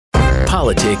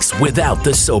Politics without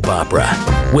the soap opera,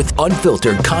 with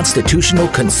unfiltered constitutional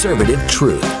conservative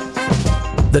truth.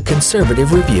 The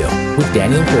Conservative Review with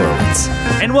Daniel Horowitz.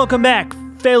 And welcome back,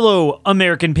 fellow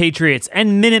American patriots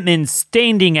and Minutemen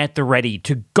standing at the ready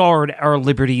to guard our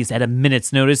liberties at a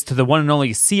minute's notice, to the one and only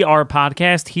CR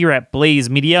podcast here at Blaze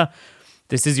Media.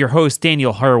 This is your host,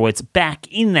 Daniel Horowitz, back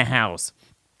in the house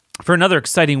for another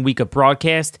exciting week of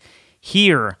broadcast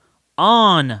here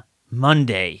on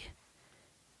Monday,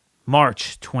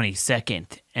 March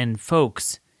 22nd. And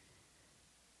folks,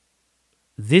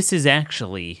 this is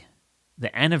actually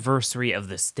the anniversary of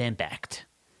the Stamp Act.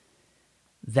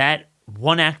 That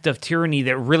one act of tyranny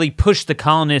that really pushed the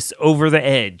colonists over the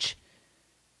edge,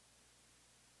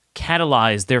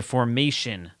 catalyzed their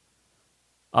formation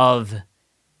of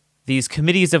these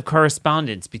committees of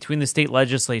correspondence between the state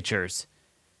legislatures.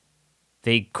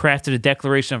 They crafted a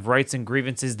declaration of rights and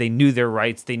grievances. They knew their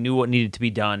rights. They knew what needed to be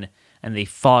done, and they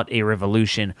fought a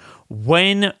revolution.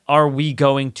 When are we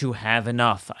going to have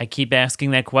enough? I keep asking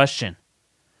that question.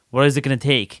 What is it going to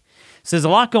take? So there's a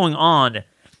lot going on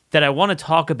that I want to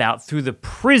talk about through the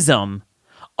prism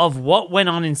of what went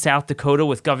on in South Dakota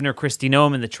with Governor Kristi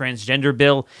Noem and the transgender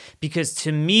bill, because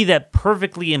to me that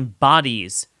perfectly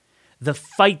embodies the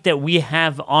fight that we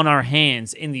have on our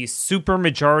hands in these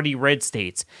supermajority red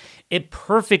states. It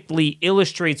perfectly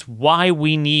illustrates why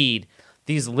we need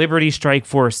these Liberty Strike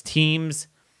Force teams.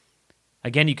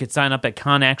 Again, you could sign up at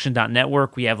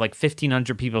conaction.network. We have like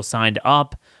 1,500 people signed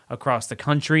up across the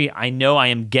country. I know I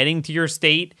am getting to your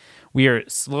state. We are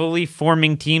slowly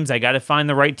forming teams. I got to find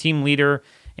the right team leader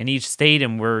in each state,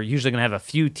 and we're usually going to have a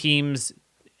few teams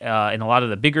in a lot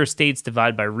of the bigger states,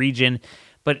 divided by region.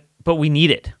 But we need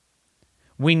it.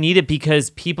 We need it because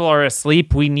people are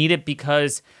asleep. We need it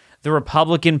because the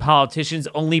Republican politicians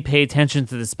only pay attention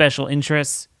to the special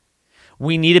interests.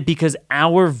 We need it because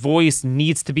our voice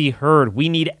needs to be heard. We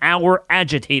need our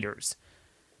agitators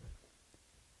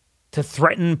to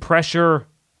threaten, pressure,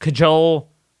 cajole,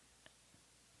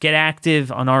 get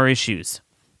active on our issues.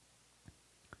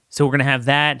 So we're going to have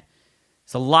that.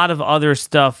 There's a lot of other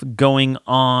stuff going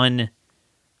on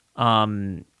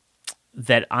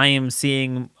that I am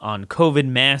seeing on COVID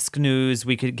mask news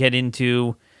we could get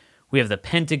into. We have the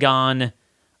Pentagon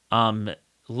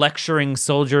lecturing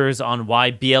soldiers on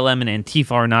why BLM and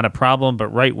Antifa are not a problem,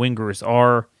 but right-wingers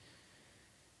are.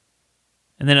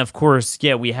 And then, of course,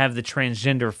 we have the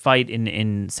transgender fight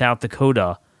in South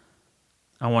Dakota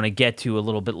I want to get to a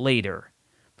little bit later.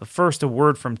 But first, a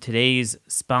word from today's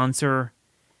sponsor.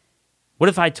 What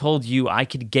if I told you I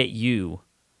could get you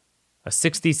a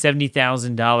 $60,000,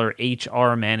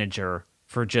 $70,000 HR manager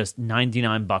for just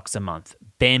 $99 a month?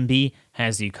 Bambee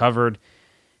has you covered.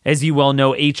 As you well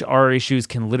know, HR issues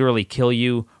can literally kill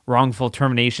you. Wrongful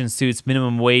termination suits,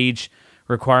 minimum wage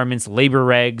requirements, labor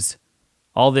regs,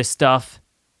 all this stuff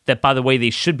that, by the way, they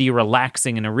should be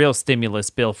relaxing in a real stimulus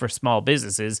bill for small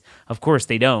businesses. Of course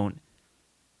they don't.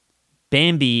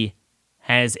 Bambee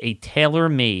has a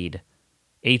tailor-made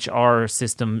HR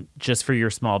system just for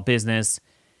your small business.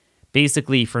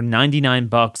 Basically, for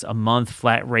 $99 a month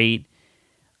flat rate,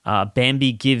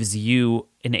 Bambee gives you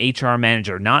an HR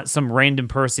manager, not some random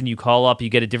person you call up. You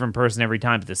get a different person every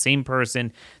time, but the same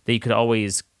person that you could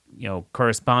always,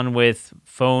 correspond with,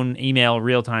 phone, email,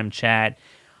 real-time chat.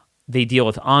 They deal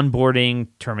with onboarding,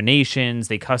 terminations.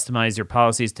 They customize your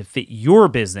policies to fit your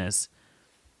business.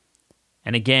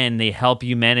 And again, they help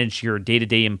you manage your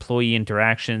day-to-day employee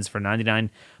interactions for $99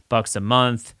 a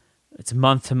month. It's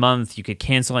month to month. You could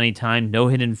cancel anytime, no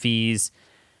hidden fees.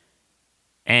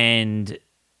 And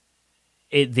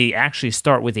they actually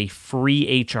start with a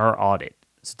free HR audit.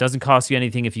 So it doesn't cost you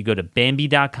anything if you go to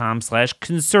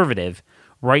Bambee.com/conservative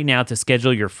right now to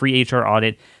schedule your free HR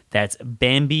audit. That's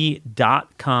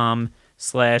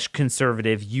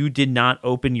Bambee.com/conservative. You did not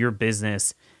open your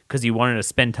business because you wanted to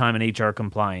spend time in HR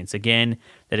compliance. Again,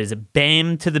 that is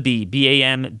BAM to the B,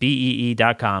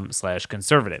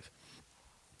 BAMBEE.com/conservative.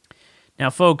 Now,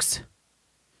 folks,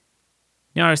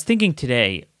 I was thinking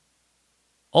today,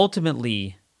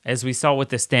 ultimately, as we saw with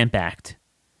the Stamp Act,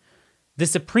 the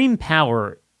supreme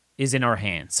power is in our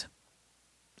hands.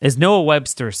 As Noah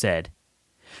Webster said,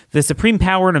 the supreme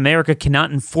power in America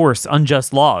cannot enforce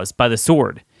unjust laws by the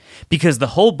sword, because the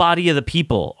whole body of the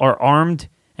people are armed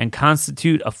and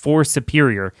constitute a force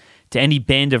superior to any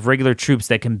band of regular troops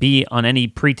that can be, on any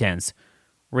pretense,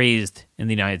 raised in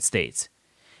the United States.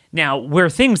 Now, where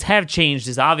things have changed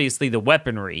is obviously the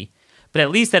weaponry, but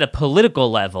at least at a political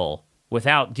level,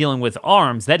 without dealing with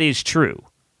arms, that is true.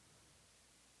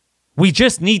 We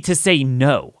just need to say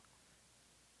no.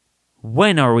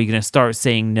 When are we going to start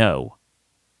saying no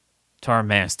to our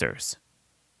masters?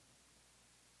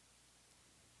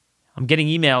 I'm getting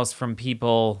emails from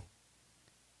people,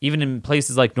 even in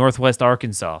places like Northwest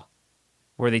Arkansas,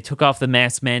 where they took off the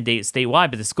mask mandate statewide,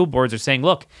 but the school boards are saying,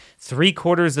 look,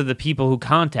 3/4 of the people who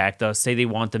contact us say they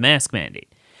want the mask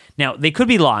mandate. Now, they could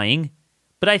be lying,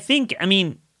 but I think,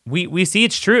 we see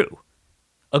it's true.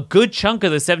 A good chunk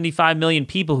of the 75 million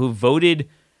people who voted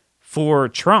for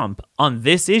Trump on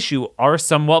this issue are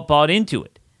somewhat bought into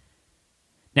it.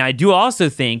 Now, I do also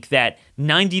think that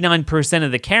 99%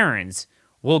 of the Karens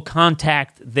will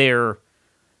contact their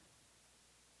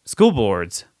school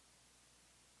boards,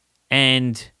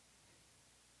 and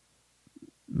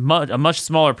a much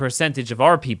smaller percentage of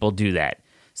our people do that.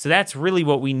 So that's really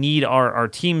what we need our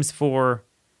teams for.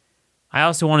 I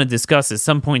also want to discuss at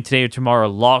some point today or tomorrow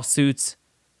lawsuits,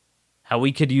 how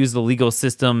we could use the legal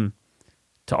system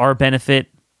to our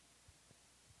benefit.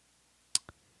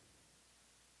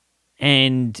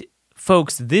 And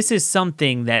folks, this is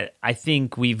something that I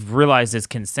think we've realized as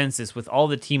consensus with all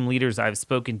the team leaders I've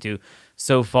spoken to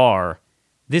so far.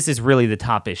 This is really the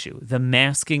top issue, the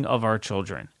masking of our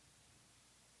children.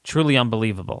 Truly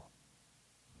unbelievable.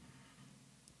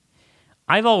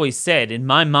 I've always said, in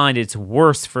my mind, it's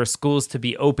worse for schools to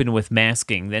be open with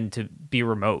masking than to be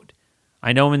remote.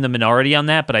 I know I'm in the minority on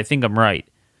that, but I think I'm right.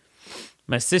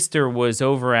 My sister was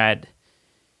over at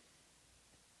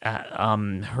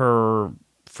her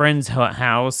friend's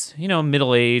house,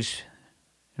 middle-aged,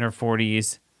 in her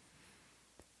 40s.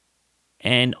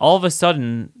 And all of a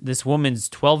sudden, this woman's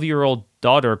 12-year-old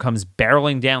daughter comes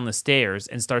barreling down the stairs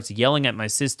and starts yelling at my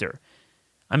sister.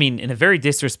 In a very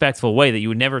disrespectful way that you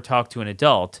would never talk to an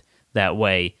adult that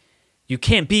way. You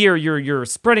can't be here. You're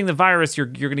spreading the virus. You're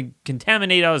going to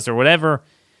contaminate us or whatever.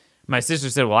 My sister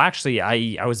said, well, actually,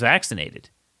 I was vaccinated.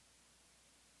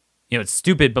 It's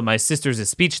stupid, but my sister's a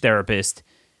speech therapist.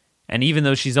 And even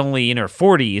though she's only in her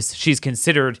 40s, she's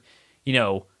considered,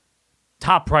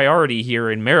 top priority here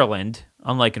in Maryland,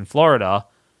 unlike in Florida,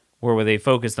 where they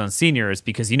focused on seniors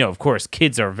because, of course,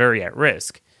 kids are very at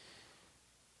risk.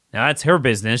 Now, that's her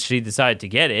business. She decided to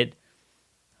get it.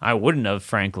 I wouldn't have,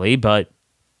 frankly, but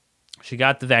she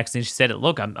got the vaccine. She said,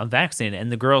 look, I'm vaccinated.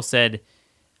 And the girl said,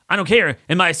 I don't care.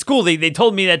 In my school, they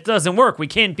told me that doesn't work. We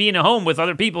can't be in a home with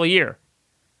other people here.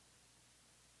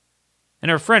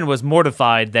 And her friend was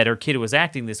mortified that her kid was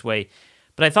acting this way.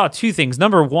 But I thought two things.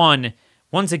 Number one,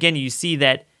 once again, you see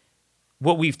that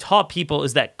what we've taught people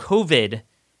is that COVID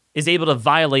is able to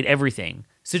violate everything.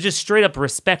 So just straight up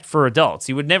respect for adults.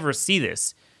 You would never see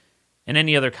this in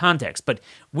any other context. But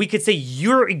we could say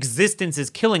your existence is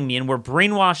killing me, and we're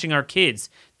brainwashing our kids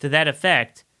to that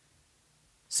effect.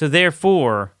 So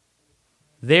therefore,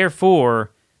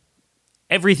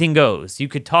 everything goes. You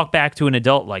could talk back to an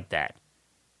adult like that.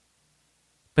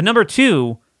 But number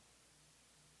two,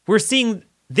 we're seeing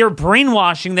they're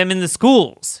brainwashing them in the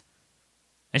schools.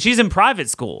 And she's in private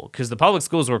school because the public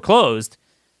schools were closed.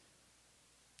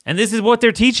 And this is what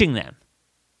they're teaching them.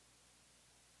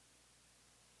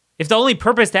 If the only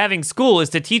purpose to having school is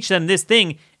to teach them this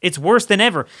thing, it's worse than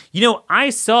ever. I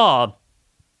saw,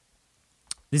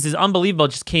 this is unbelievable,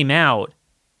 it just came out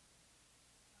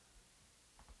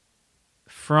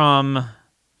from, I'm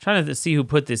trying to see who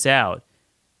put this out.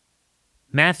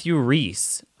 Matthew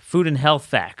Reese, Food and Health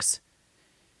Facts.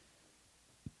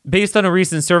 Based on a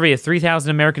recent survey of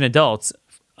 3,000 American adults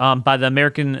by the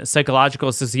American Psychological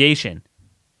Association,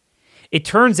 it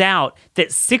turns out that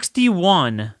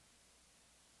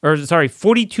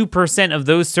 42% of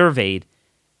those surveyed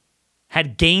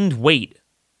had gained weight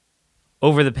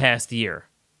over the past year.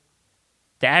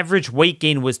 The average weight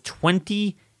gain was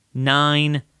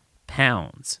 29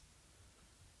 pounds.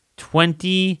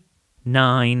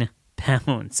 29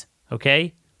 pounds,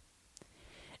 okay?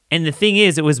 And the thing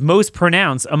is, it was most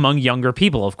pronounced among younger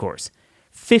people, of course.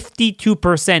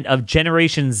 52% of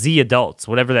Generation Z adults,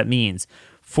 whatever that means.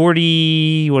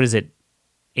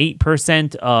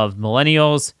 8% of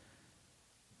millennials,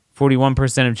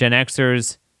 41% of Gen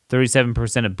Xers,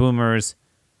 37% of boomers,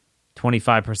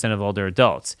 25% of older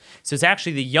adults. So it's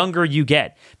actually the younger you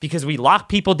get because we locked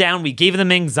people down, we gave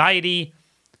them anxiety.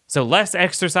 So less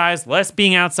exercise, less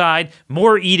being outside,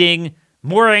 more eating,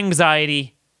 more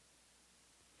anxiety.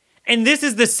 And this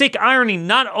is the sick irony.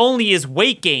 Not only is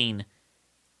weight gain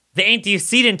the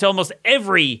antecedent to almost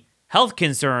every health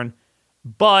concern,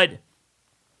 but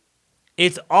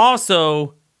it's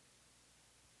also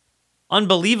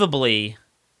unbelievably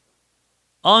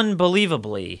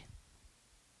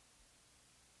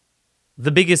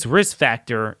the biggest risk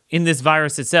factor in this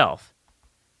virus itself.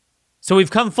 So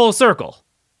we've come full circle.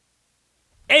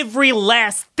 Every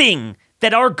last thing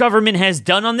that our government has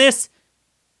done on this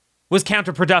was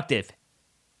counterproductive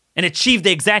and achieved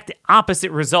the exact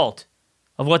opposite result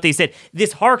of what they said.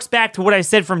 This harks back to what I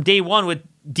said from day one with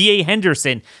D.A.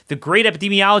 Henderson, the great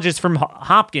epidemiologist from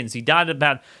Hopkins. He died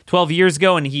about 12 years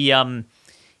ago, and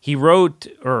he wrote,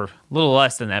 or a little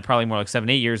less than that, probably more like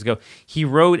 7-8 years ago, he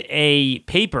wrote a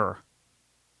paper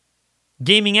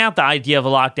gaming out the idea of a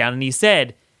lockdown, and he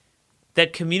said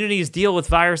that communities deal with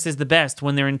viruses the best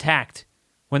when they're intact,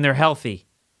 when they're healthy,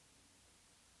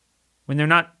 when they're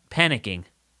not panicking.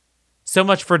 So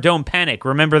much for don't panic.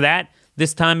 Remember that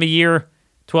this time of year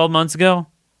 12 months ago?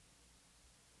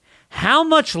 How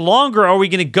much longer are we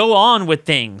going to go on with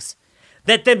things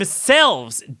that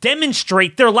themselves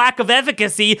demonstrate their lack of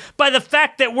efficacy by the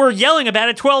fact that we're yelling about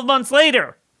it 12 months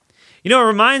later? You know, it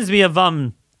reminds me of,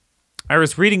 I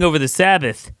was reading over the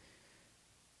Sabbath,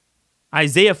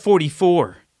 Isaiah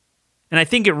 44, and I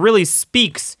think it really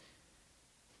speaks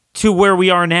to where we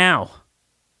are now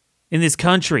in this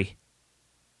country.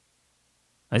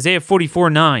 Isaiah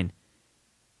 44:9.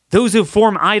 Those who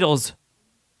form idols,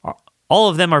 all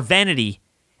of them are vanity,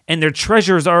 and their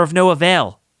treasures are of no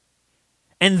avail.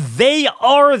 And they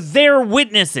are their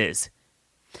witnesses,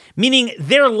 meaning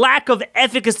their lack of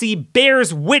efficacy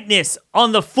bears witness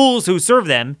on the fools who serve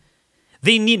them.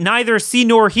 They neither see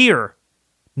nor hear,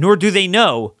 nor do they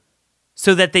know,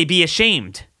 so that they be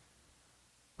ashamed.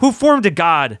 Who formed a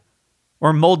god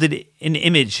or molded an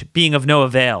image being of no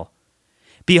avail?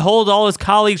 Behold, all his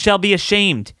colleagues shall be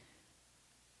ashamed.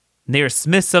 They are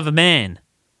smiths of a man.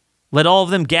 Let all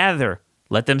of them gather.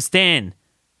 Let them stand.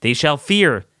 They shall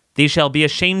fear. They shall be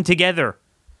ashamed together.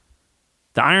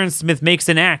 The ironsmith makes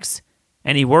an axe,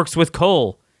 and he works with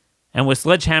coal, and with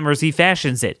sledgehammers he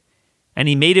fashions it, and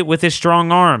he made it with his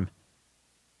strong arm.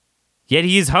 Yet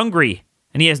he is hungry,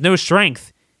 and he has no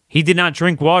strength. He did not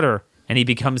drink water, and he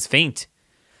becomes faint.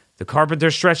 The carpenter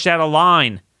stretched out a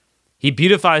line. He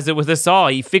beautifies it with a saw.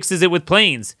 He fixes it with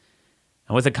planes,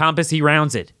 and with a compass he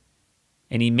rounds it.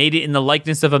 And he made it in the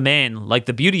likeness of a man, like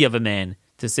the beauty of a man,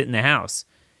 to sit in the house,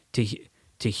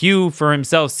 to hew for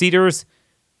himself cedars.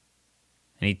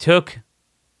 And he took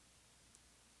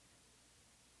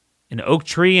an oak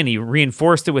tree, and he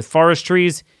reinforced it with forest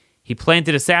trees. He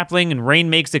planted a sapling, and rain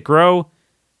makes it grow.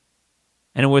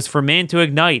 And it was for man to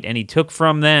ignite, and he took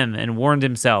from them and warmed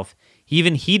himself. He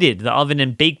even heated the oven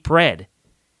and baked bread.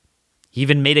 He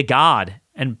even made a god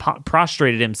and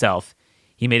prostrated himself.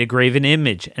 He made a graven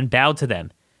image and bowed to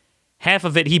them. Half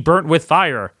of it he burnt with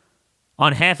fire.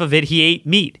 On half of it he ate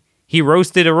meat. He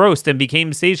roasted a roast and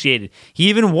became satiated. He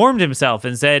even warmed himself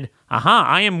and said, Aha,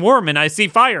 I am warm and I see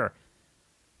fire.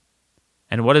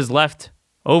 And what is left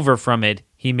over from it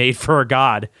he made for a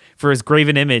god, for his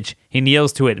graven image. He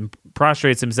kneels to it and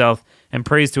prostrates himself and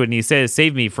prays to it, and he says,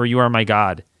 Save me, for you are my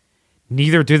God.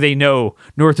 Neither do they know,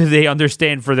 nor do they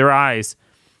understand, for their eyes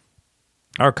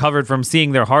are covered from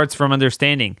seeing, their hearts from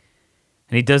understanding.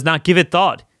 And he does not give it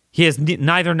thought. He has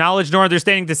neither knowledge nor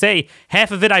understanding to say,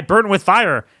 Half of it I burnt with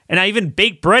fire, and I even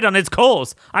baked bread on its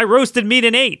coals. I roasted meat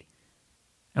and ate.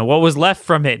 And what was left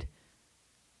from it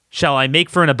shall I make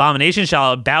for an abomination?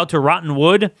 Shall I bow to rotten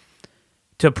wood?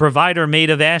 To a provider made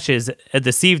of ashes, a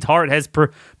deceived heart has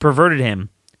perverted him,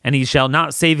 and he shall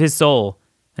not save his soul,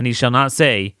 and he shall not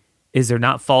say, Is there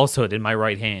not falsehood in my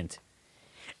right hand?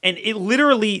 And it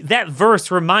literally, that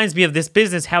verse reminds me of this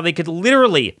business, how they could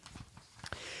literally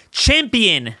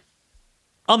champion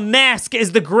a mask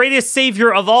as the greatest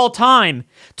savior of all time,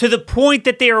 to the point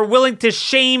that they are willing to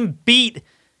shame, beat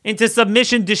into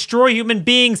submission, destroy human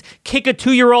beings, kick a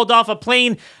 2-year-old off a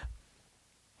plane,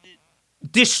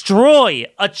 destroy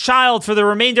a child for the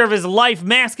remainder of his life,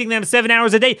 masking them 7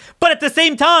 hours a day. But at the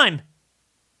same time,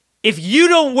 if you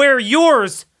don't wear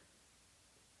yours,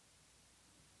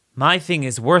 my thing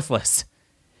is worthless.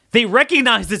 They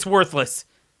recognize it's worthless.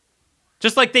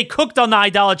 Just like they cooked on the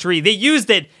idolatry. They used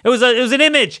it. It was an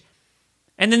image.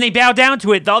 And then they bow down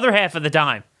to it the other half of the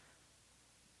time.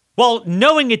 Well,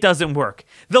 knowing it doesn't work.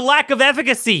 The lack of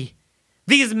efficacy.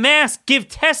 These masks give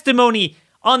testimony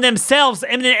on themselves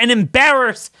and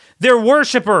embarrass their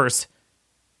worshipers.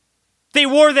 They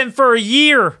wore them for a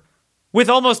year with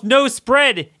almost no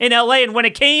spread in LA. And when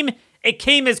it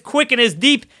came as quick and as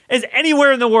deep as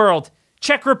anywhere in the world.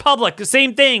 Czech Republic, the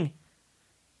same thing.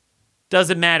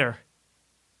 Doesn't matter.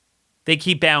 They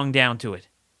keep bowing down to it.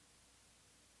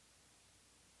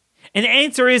 And the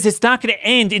answer is, it's not going to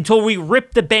end until we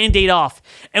rip the Band-Aid off.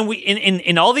 And we,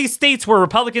 in all these states where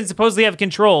Republicans supposedly have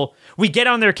control, we get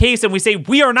on their case and we say,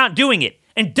 we are not doing it.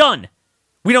 And done.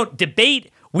 We don't debate.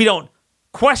 We don't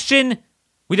question.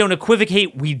 We don't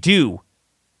equivocate. We do.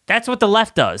 That's what the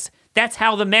left does. That's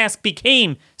how the mask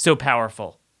became so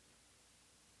powerful.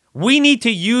 We need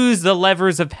to use the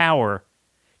levers of power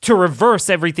to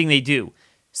reverse everything they do.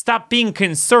 Stop being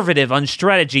conservative on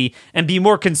strategy and be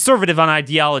more conservative on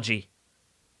ideology,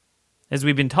 as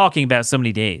we've been talking about so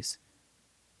many days.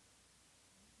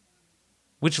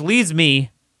 Which leads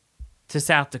me to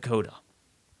South Dakota.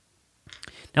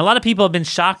 Now, a lot of people have been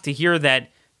shocked to hear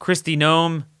that Kristi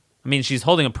Noem, she's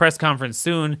holding a press conference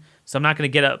soon, so I'm not going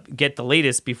to get the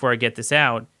latest before I get this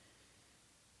out.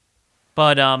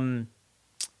 But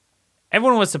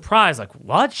everyone was surprised, like,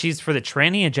 what? She's for the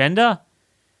tranny agenda?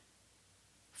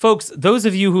 Folks, those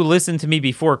of you who listened to me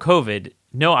before COVID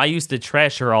know I used to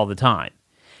trash her all the time.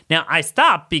 Now, I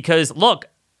stopped because, look,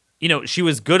 she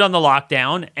was good on the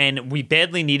lockdown, and we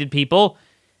badly needed people,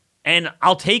 and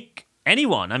I'll take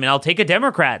anyone. I'll take a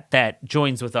Democrat that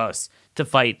joins with us to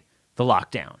fight the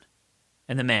lockdown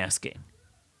and the masking.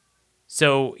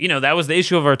 So, that was the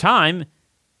issue of our time.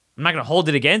 I'm not going to hold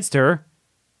it against her.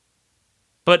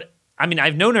 But,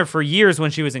 I've known her for years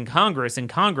when she was in Congress. In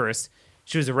Congress,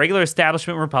 she was a regular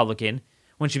establishment Republican.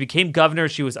 When she became governor,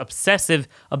 she was obsessive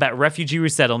about refugee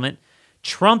resettlement.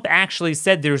 Trump actually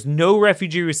said there's no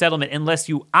refugee resettlement unless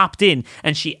you opt in,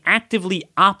 and she actively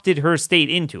opted her state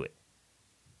into it.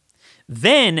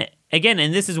 Then, again,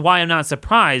 and this is why I'm not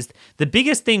surprised, the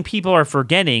biggest thing people are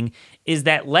forgetting is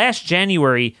that last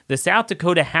January, the South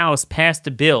Dakota House passed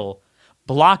a bill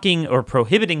blocking or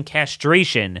prohibiting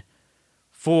castration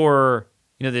for,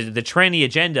 the tranny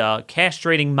agenda,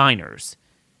 castrating minors.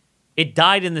 It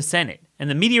died in the Senate, and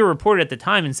the media reported at the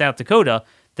time in South Dakota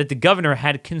that the governor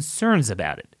had concerns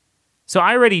about it. So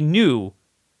I already knew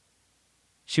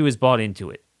she was bought into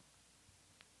it.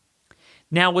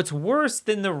 Now, what's worse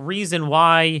than the reason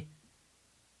why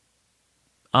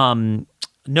Noem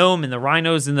and the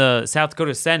rhinos in the South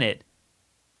Dakota Senate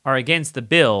are against the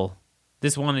bill,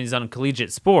 this one is on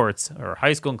collegiate sports, or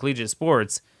high school and collegiate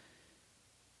sports,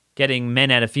 getting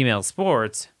men out of female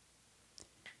sports.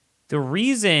 The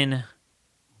reason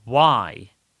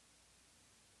why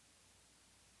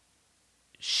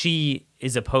she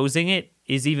is opposing it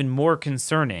is even more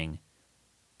concerning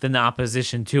than the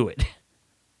opposition to it.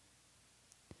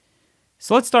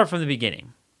 So let's start from the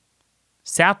beginning.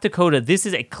 South Dakota, this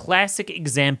is a classic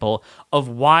example of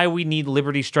why we need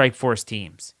Liberty Strike Force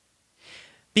teams.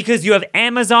 Because you have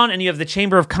Amazon and you have the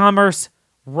Chamber of Commerce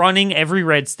running every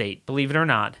red state, believe it or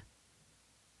not.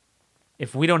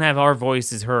 If we don't have our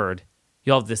voices heard,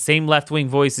 you'll have the same left-wing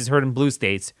voices heard in blue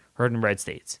states, heard in red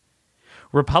states.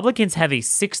 Republicans have a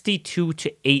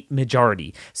 62-8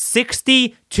 majority.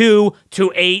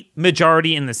 62-8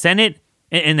 majority in the Senate,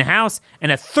 in the House,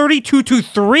 and a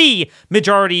 32-3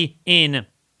 majority in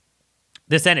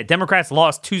the Senate. Democrats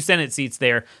lost 2 Senate seats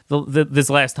there this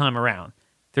last time around.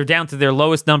 They're down to their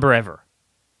lowest number ever.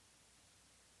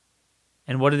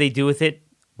 And what do they do with it?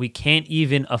 We can't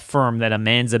even affirm that a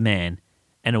man's a man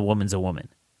and a woman's a woman.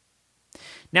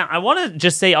 Now, I want to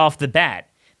just say off the bat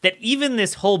that even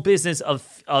this whole business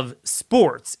of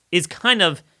sports is kind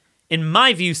of, in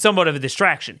my view, somewhat of a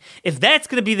distraction. If that's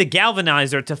going to be the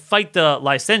galvanizer to fight the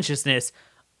licentiousness,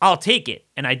 I'll take it,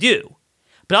 and I do.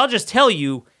 But I'll just tell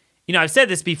you, I've said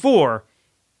this before,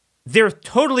 they're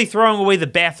totally throwing away the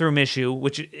bathroom issue,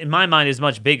 which in my mind is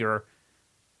much bigger,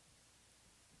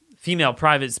 female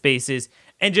private spaces,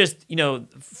 and just,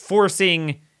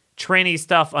 forcing tranny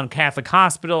stuff on Catholic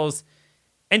hospitals,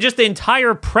 and just the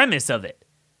entire premise of it.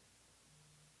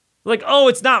 Like, oh,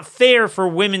 it's not fair for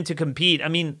women to compete.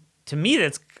 To me,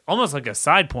 that's almost like a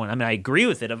side point. I agree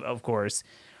with it, of course.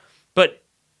 But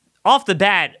off the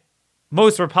bat,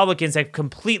 most Republicans have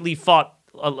completely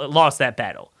lost that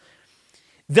battle.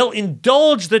 They'll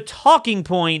indulge the talking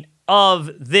point of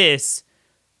this,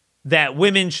 that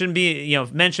women shouldn't be,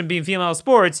 men shouldn't be in female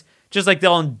sports, just like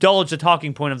they'll indulge the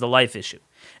talking point of the life issue.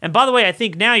 And by the way, I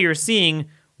think now you're seeing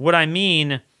what I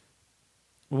mean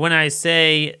when I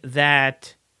say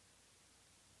that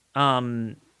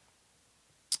I'm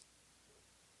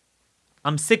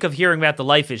sick of hearing about the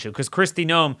life issue, because Kristi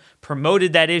Noem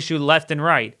promoted that issue left and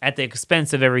right at the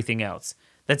expense of everything else.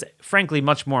 That's frankly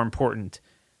much more important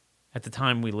at the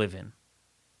time we live in.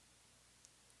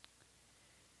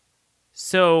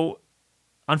 So,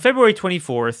 on February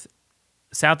 24th,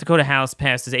 South Dakota House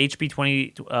passes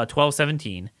HB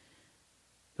 1217.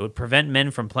 It would prevent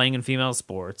men from playing in female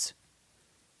sports.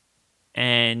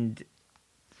 And,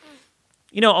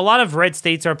 a lot of red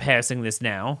states are passing this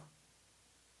now.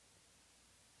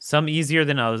 Some easier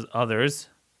than others.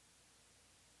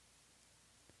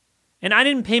 And I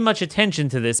didn't pay much attention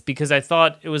to this because I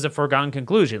thought it was a foregone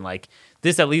conclusion. Like,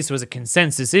 this at least was a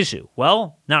consensus issue.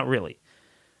 Well, not really.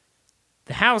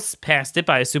 The House passed it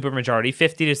by a supermajority,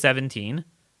 50-17.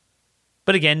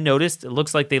 But again, noticed it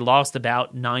looks like they lost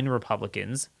about 9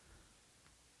 Republicans.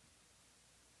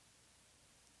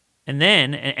 And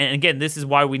then, and again, this is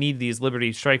why we need these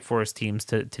Liberty Strike Force teams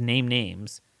to name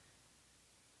names.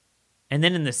 And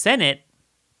then in the Senate,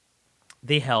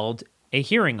 they held a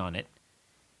hearing on it,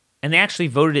 and they actually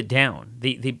voted it down.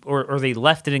 Or they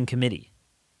left it in committee.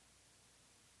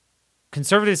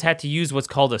 Conservatives had to use what's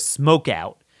called a smoke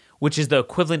out, which is the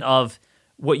equivalent of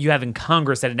what you have in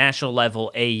Congress at a national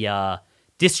level, a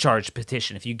discharge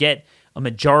petition. If you get a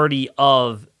majority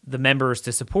of the members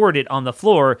to support it on the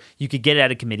floor, you could get it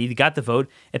out of committee. They got the vote.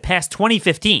 It passed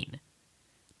 2015.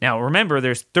 Now, remember,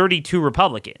 there's 32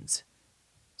 Republicans.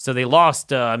 So they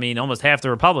lost, almost half the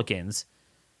Republicans.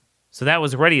 So that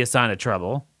was already a sign of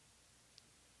trouble.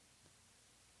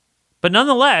 But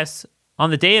nonetheless, on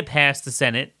the day it passed the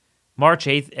Senate, March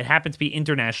 8th, it happened to be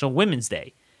International Women's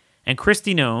Day. And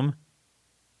Kristi Noem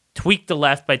tweaked the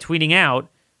left by tweeting out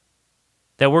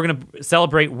that we're going to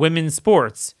celebrate women's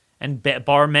sports and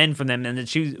bar men from them, and that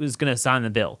she was going to sign the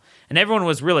bill. And everyone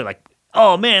was really like,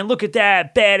 oh man, look at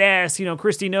that, badass,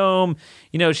 Kristi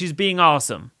Noem, she's being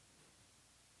awesome.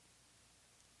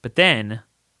 But then,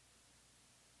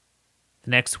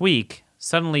 the next week,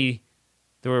 suddenly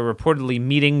there were reportedly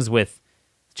meetings with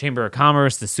the Chamber of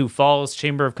Commerce, the Sioux Falls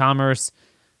Chamber of Commerce,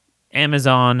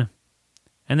 Amazon,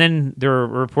 and then there were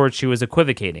reports she was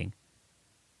equivocating.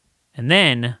 And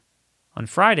then, on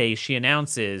Friday, she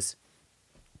announces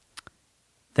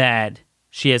that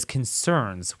she has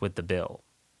concerns with the bill.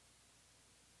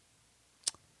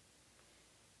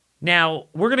 Now,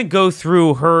 we're going to go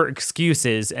through her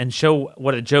excuses and show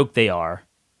what a joke they are.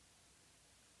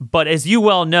 But as you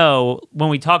well know, when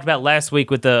we talked about last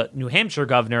week with the New Hampshire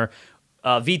governor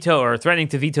threatening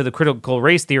to veto the critical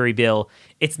race theory bill,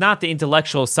 it's not the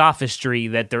intellectual sophistry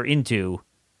that they're into.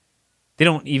 They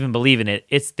don't even believe in it.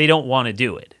 They don't want to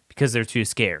do it because they're too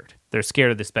scared. They're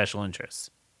scared of the special interests.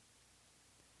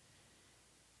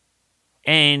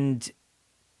 And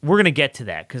we're going to get to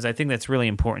that because I think that's really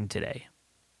important today.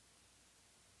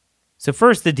 So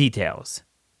first, the details.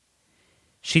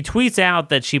 She tweets out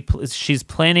that she's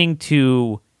planning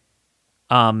to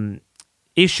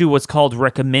issue what's called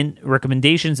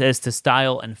recommendations as to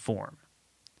style and form.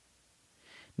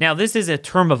 Now, this is a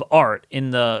term of art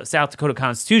in the South Dakota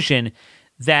Constitution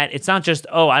that it's not just,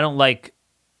 I don't like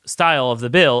style of the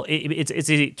bill. It's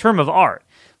a term of art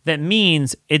that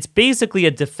means it's basically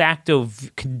a de facto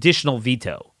conditional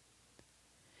veto.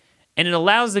 And it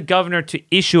allows the governor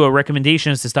to issue a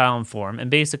recommendation as to style and form and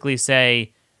basically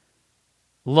say,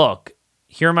 look,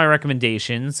 here are my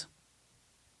recommendations.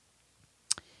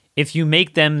 If you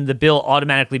make them, the bill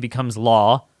automatically becomes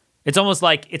law. It's almost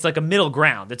like it's like a middle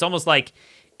ground. It's almost like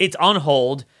it's on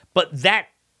hold, but that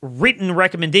written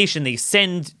recommendation they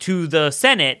send to the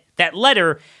Senate, that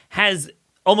letter has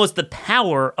almost the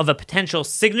power of a potential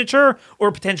signature or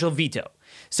a potential veto.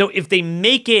 So if they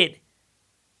make it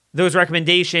those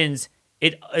recommendations,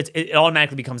 it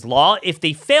automatically becomes law. If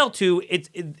they fail to,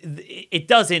 it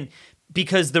doesn't,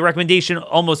 because the recommendation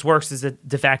almost works as a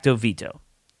de facto veto.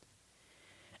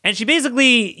 And she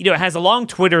basically, has a long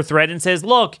Twitter thread and says,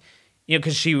 look,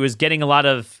 because she was getting a lot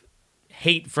of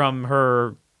hate from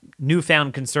her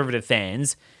newfound conservative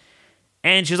fans.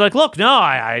 And she's like, look, no,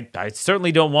 I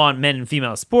certainly don't want men and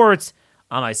female sports.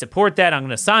 I support that. I'm going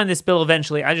to sign this bill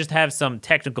eventually. I just have some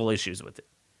technical issues with it.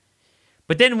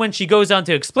 But then when she goes on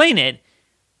to explain it,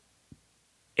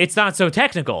 it's not so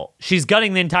technical. She's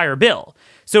gutting the entire bill.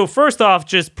 So first off,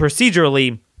 just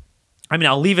procedurally,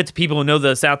 I'll leave it to people who know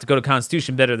the South Dakota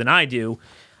Constitution better than I do.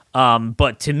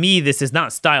 But to me, this is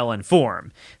not style and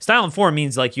form. Style and form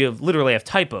means like you literally have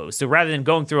typos. So rather than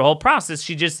going through a whole process,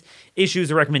 she just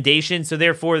issues a recommendation. So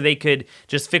therefore, they could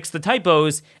just fix the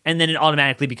typos, and then it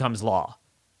automatically becomes law.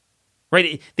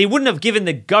 Right? They wouldn't have given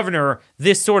the governor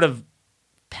this sort of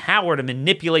power to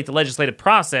manipulate the legislative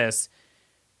process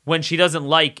when she doesn't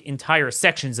like entire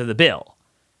sections of the bill.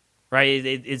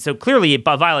 Right? So clearly, it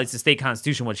violates the state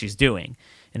constitution what she's doing,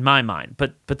 in my mind.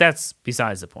 But that's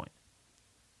besides the point.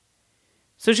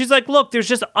 So she's like, look, there's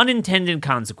just unintended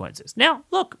consequences. Now,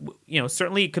 look,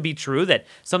 certainly it could be true that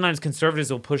sometimes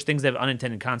conservatives will push things that have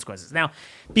unintended consequences. Now,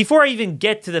 before I even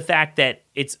get to the fact that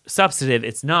it's substantive,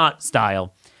 it's not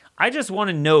style, I just want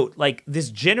to note,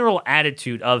 this general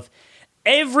attitude of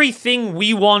everything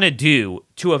we want to do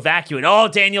to evacuate. Oh,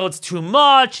 Daniel, it's too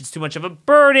much. It's too much of a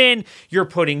burden. You're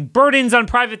putting burdens on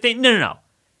private things. No.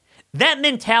 That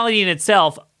mentality in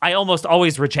itself, I almost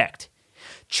always reject.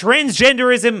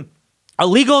 Transgenderism,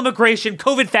 illegal immigration,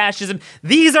 COVID fascism,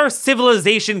 these are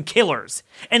civilization killers,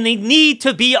 and they need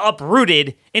to be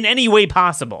uprooted in any way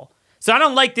possible. So I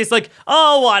don't like this,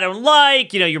 I don't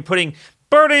like, you're putting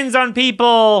burdens on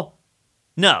people.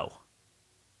 No.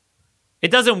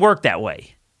 It doesn't work that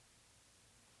way.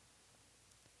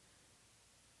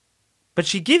 But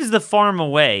she gives the farm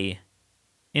away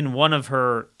in one of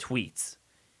her tweets.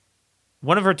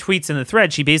 One of her tweets in the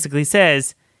thread, she basically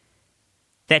says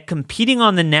that competing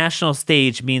on the national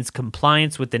stage means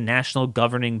compliance with the national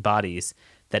governing bodies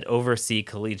that oversee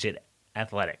collegiate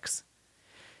athletics.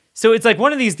 So it's like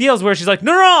one of these deals where she's like,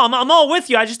 no, I'm all with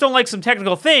you. I just don't like some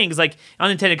technical things, like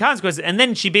unintended consequences. And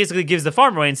then she basically gives the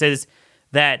farm away and says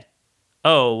that,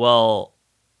 oh, well,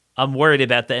 I'm worried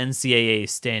about the NCAA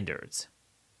standards.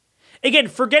 Again,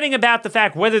 forgetting about the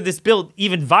fact whether this bill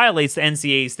even violates the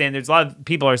NCAA standards. A lot of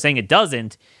people are saying it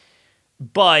doesn't.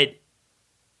 But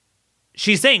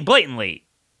she's saying blatantly,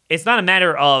 it's not a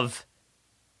matter of,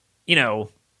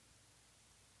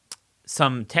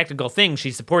 some technical thing.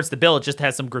 She supports the bill. It just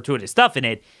has some gratuitous stuff in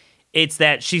it. It's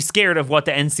that she's scared of what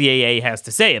the NCAA has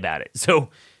to say about it. So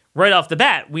right off the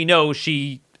bat, we know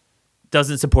she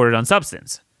doesn't support it on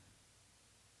substance.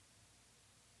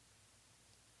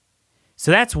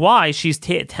 So that's why she's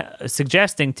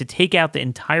suggesting to take out the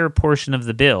entire portion of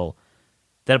the bill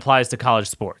that applies to college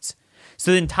sports.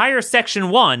 So the entire Section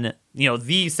 1,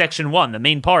 the Section 1, the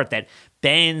main part that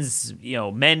bans,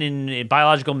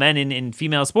 biological men in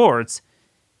female sports,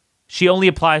 she only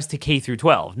applies to K through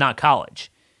 12, not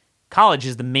college. College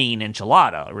is the main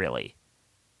enchilada, really.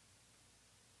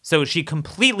 So she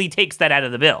completely takes that out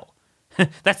of the bill.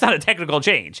 That's not a technical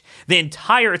change.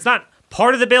 It's not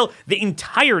part of the bill, the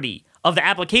entirety of the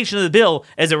application of the bill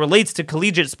as it relates to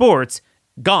collegiate sports,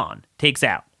 gone, takes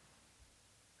out.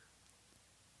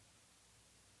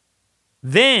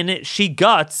 Then she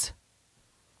guts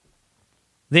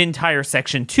the entire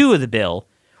Section 2 of the bill,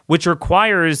 which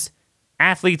requires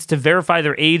athletes to verify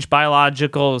their age,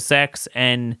 biological sex,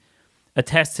 and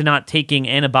attest to not taking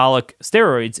anabolic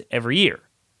steroids every year.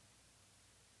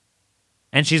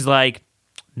 And she's like,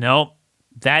 no,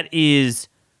 that is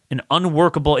an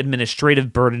unworkable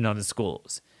administrative burden on the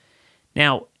schools.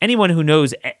 Now, anyone who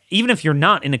knows, even if you're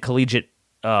not in a collegiate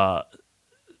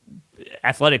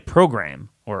athletic program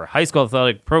or high school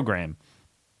athletic program,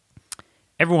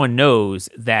 everyone knows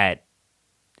that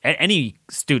any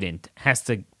student has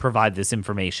to provide this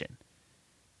information.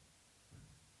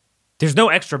 There's no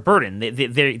extra burden.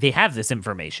 They have this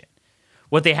information.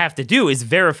 What they have to do is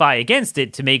verify against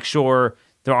it to make sure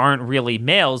there aren't really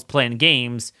males playing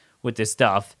games with this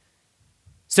stuff.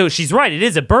 So she's right. It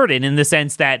is a burden in the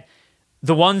sense that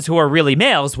the ones who are really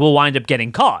males will wind up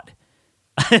getting caught.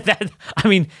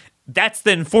 That's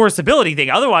the enforceability thing.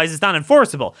 Otherwise, it's not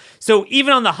enforceable. So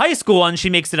even on the high school one, she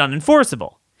makes it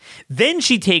unenforceable. Then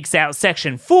she takes out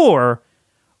Section 4,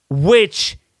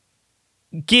 which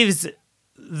gives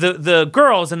the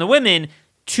girls and the women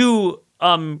two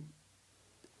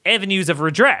avenues of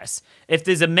redress. If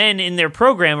there's a men in their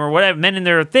program or whatever, men in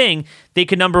their thing, they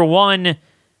can, number one,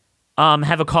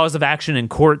 have a cause of action in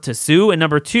court to sue. And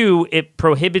number two, it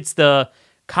prohibits the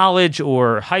college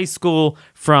or high school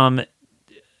from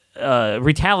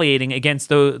retaliating against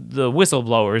the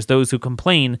whistleblowers, those who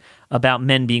complain about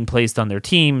men being placed on their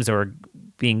teams or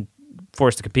being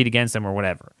forced to compete against them or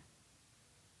whatever.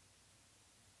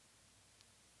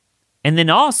 And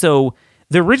then also,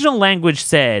 the original language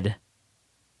said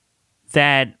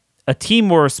that a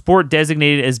team or a sport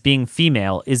designated as being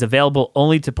female is available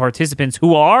only to participants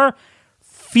who are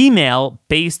female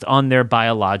based on their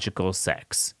biological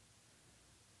sex.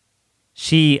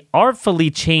 She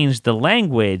artfully changed the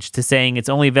language to saying it's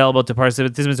only available to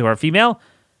participants who are female.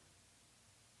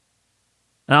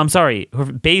 I'm sorry,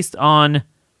 based on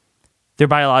their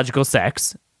biological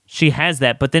sex. She has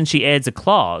that, but then she adds a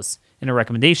clause in a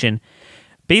recommendation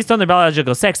based on their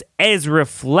biological sex as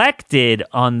reflected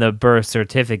on the birth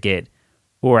certificate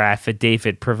or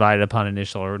affidavit provided upon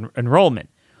initial enrollment.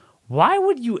 Why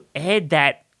would you add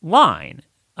that line?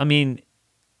 I mean,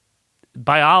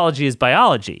 biology is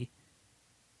biology.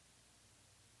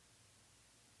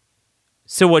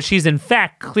 So what she's in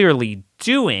fact clearly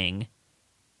doing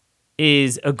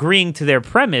is agreeing to their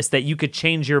premise that you could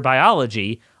change your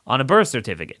biology on a birth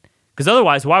certificate. Because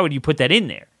otherwise, why would you put that in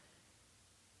there?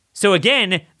 So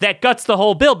again, that guts the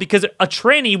whole bill because a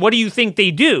tranny, what do you think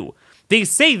they do? They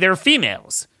say they're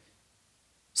females.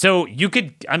 So you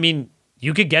could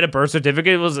get a birth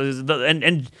certificate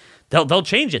and they'll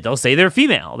change it. They'll say they're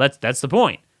female. That's the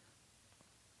point.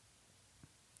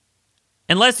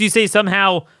 Unless you say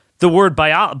somehow the word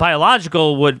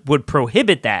biological would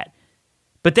prohibit that.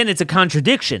 But then it's a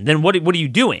contradiction. Then what are you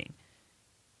doing?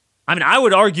 I mean, I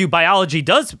would argue biology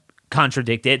does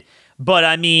contradict it, but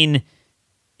I mean,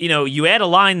 you add a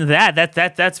line to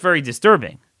that's very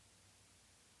disturbing.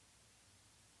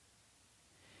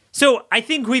 So I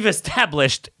think we've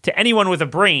established to anyone with a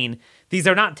brain, these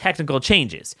are not technical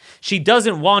changes. She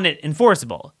doesn't want it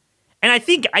enforceable. And I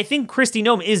think Kristi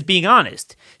Noem is being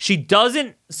honest. She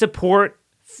doesn't support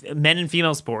men and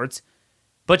female sports,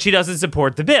 but she doesn't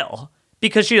support the bill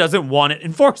because she doesn't want it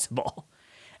enforceable.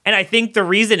 And I think the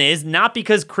reason is not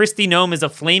because Kristi Noem is a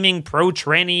flaming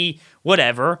pro-tranny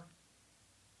whatever.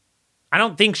 I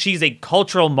don't think she's a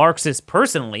cultural Marxist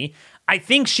personally. I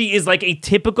think she is like a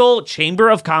typical Chamber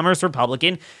of Commerce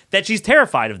Republican that she's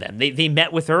terrified of them. They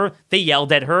met with her, they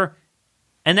yelled at her,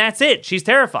 and that's it. She's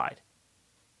terrified.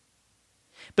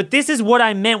 But this is what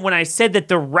I meant when I said that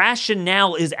the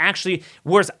rationale is actually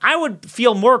worse. I would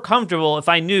feel more comfortable if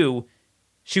I knew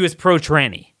she was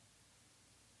pro-tranny.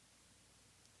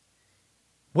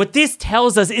 What this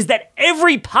tells us is that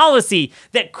every policy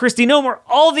that Kristi Noem or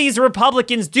all these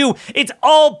Republicans do, it's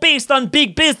all based on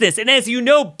big business. And as you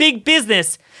know, big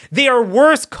business, they are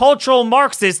worse cultural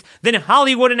Marxists than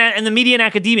Hollywood and the media and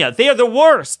academia. They are the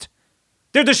worst.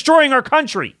 They're destroying our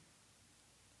country.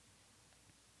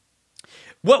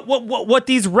 What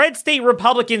these red state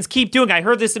Republicans keep doing, I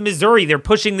heard this in Missouri, they're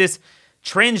pushing this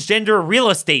transgender real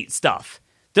estate stuff.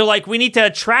 They're like, we need to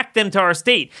attract them to our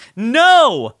state.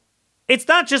 No! It's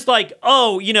not just like,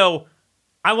 oh,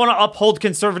 I want to uphold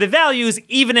conservative values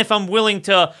even if I'm willing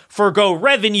to forego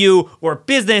revenue or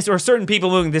business or certain people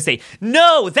moving to the state.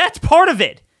 No, that's part of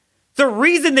it. The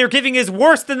reason they're giving is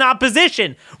worse than the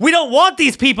opposition. We don't want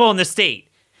these people in the state.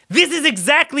 This is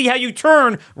exactly how you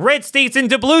turn red states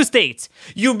into blue states.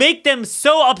 You make them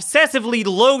so obsessively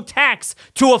low tax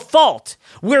to a fault,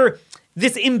 where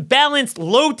this imbalanced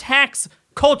low tax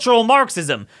cultural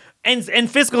Marxism and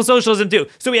fiscal socialism too.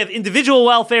 So we have individual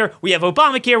welfare, we have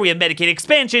Obamacare, we have Medicaid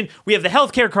expansion, we have the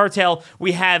healthcare cartel,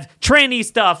 we have tranny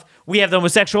stuff, we have the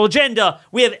homosexual agenda,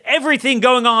 we have everything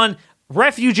going on,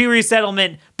 refugee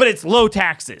resettlement, but it's low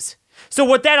taxes. So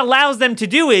what that allows them to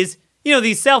do is,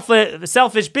 these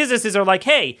selfish businesses are like,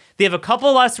 hey, they have a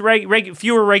couple less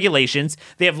fewer regulations,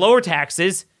 they have lower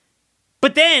taxes,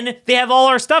 but then they have all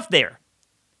our stuff there.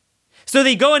 So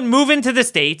they go and move into the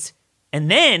states, and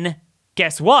then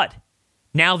guess what?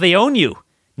 Now they own you.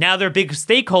 Now they're big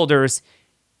stakeholders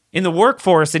in the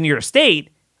workforce in your state,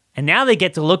 and now they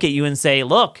get to look at you and say,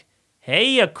 look,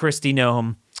 hey, Kristi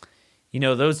Noem,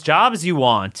 those jobs you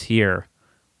want here,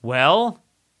 well,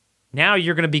 now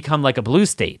you're going to become like a blue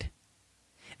state.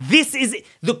 This is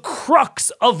the crux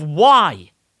of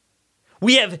why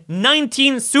we have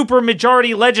 19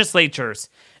 supermajority legislatures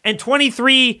and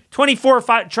 24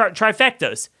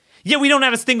 trifectas. Yet we don't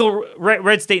have a single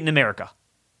red state in America.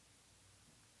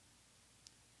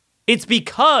 It's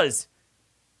because,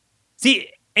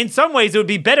 in some ways it would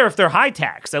be better if they're high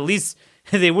tax. At least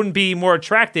they wouldn't be more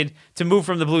attracted to move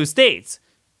from the blue states.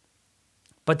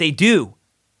 But they do.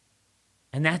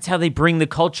 And that's how they bring the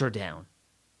culture down.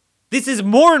 This is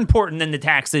more important than the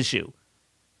tax issue.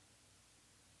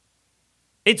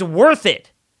 It's worth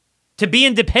it to be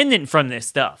independent from this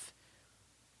stuff.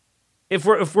 If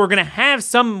we're going to have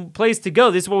some place to go,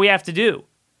 this is what we have to do.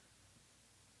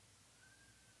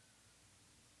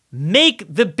 Make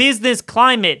the business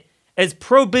climate as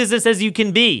pro-business as you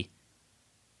can be.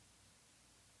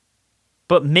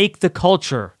 But make the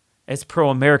culture as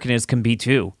pro-American as can be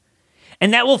too.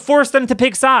 And that will force them to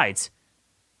pick sides.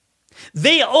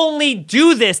 They only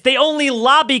do this. They only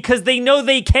lobby because they know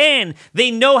they can.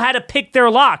 They know how to pick their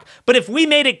lock. But if we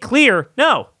made it clear,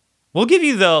 no, we'll give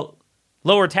you the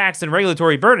lower tax and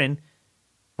regulatory burden,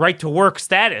 right to work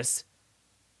status.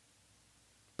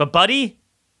 But buddy,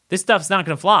 this stuff's not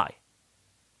going to fly.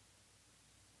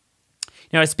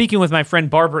 Now, I was speaking with my friend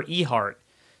Barbara Ehart.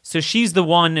 So she's the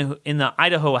one in the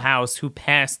Idaho House who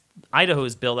passed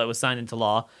Idaho's bill that was signed into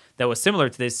law that was similar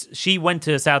to this. She went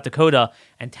to South Dakota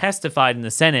and testified in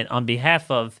the Senate on behalf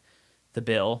of the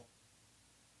bill.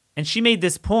 And she made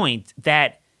this point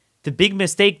that the big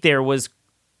mistake there was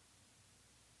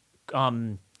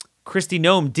Kristi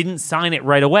Noem didn't sign it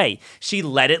right away. She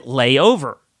let it lay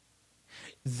over.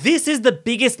 This is the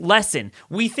biggest lesson.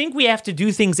 We think we have to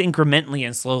do things incrementally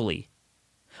and slowly.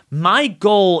 My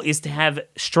goal is to have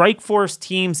strike force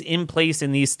teams in place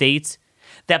in these states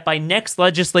that by next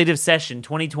legislative session,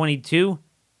 2022,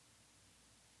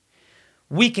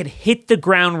 we could hit the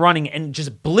ground running and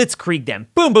just blitzkrieg them.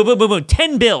 Boom, boom, boom, boom, boom.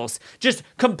 10 bills. Just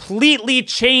completely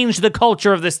change the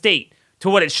culture of the state to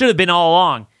what it should have been all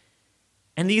along.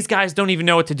 And these guys don't even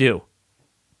know what to do.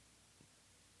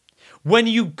 When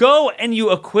you go and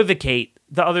you equivocate,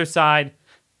 the other side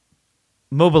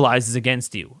mobilizes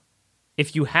against you.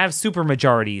 If you have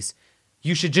supermajorities,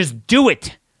 you should just do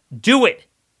it. Do it.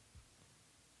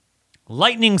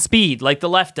 Lightning speed, like the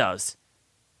left does.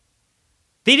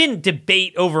 They didn't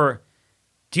debate over,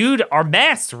 dude, are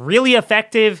masks really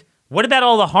effective? What about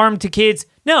all the harm to kids?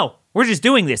 No, We're just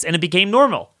doing this, and it became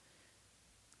normal.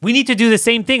 We need to do the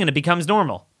same thing, and it becomes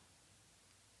normal.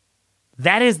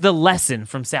 That is the lesson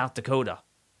from South Dakota.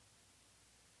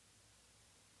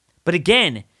 But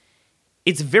again,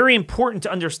 it's very important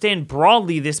to understand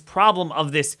broadly this problem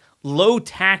of this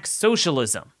low-tax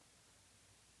socialism.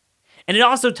 And it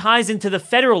also ties into the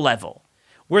federal level,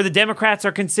 where the Democrats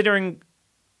are considering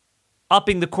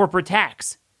upping the corporate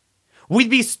tax. We'd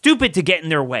be stupid to get in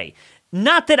their way.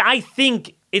 Not that I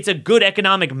think it's a good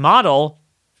economic model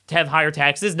to have higher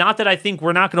taxes. Not that I think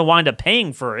we're not going to wind up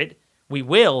paying for it. We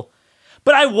will.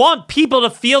 But I want people to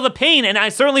feel the pain, and I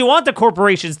certainly want the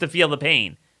corporations to feel the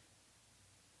pain.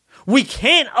 We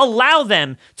can't allow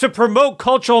them to promote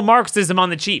cultural Marxism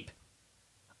on the cheap.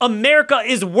 America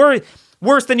is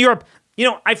worse than Europe. You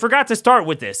know, I forgot to start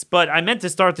with this, but I meant to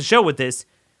start the show with this.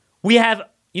 We have,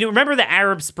 remember the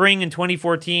Arab Spring in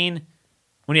 2014?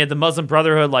 When you had the Muslim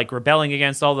Brotherhood, like, rebelling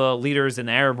against all the leaders in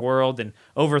the Arab world and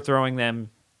overthrowing them.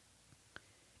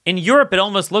 In Europe, it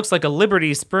almost looks like a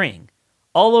Liberty Spring.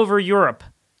 All over Europe,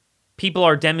 people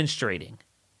are demonstrating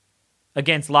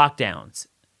against lockdowns,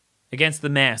 against the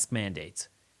mask mandates.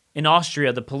 In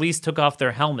Austria, the police took off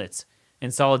their helmets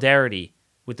in solidarity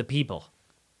with the people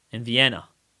in Vienna.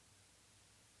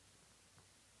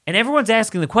 And everyone's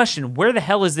asking the question, where the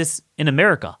hell is this in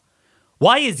America?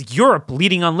 Why is Europe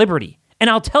leading on liberty? And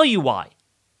I'll tell you why.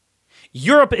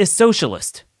 Europe is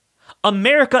socialist.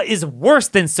 America is worse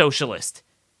than socialist.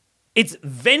 It's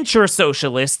venture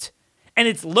socialist, and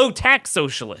it's low-tax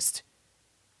socialist.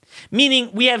 Meaning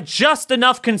we have just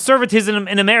enough conservatism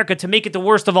in America to make it the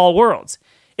worst of all worlds.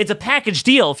 It's a package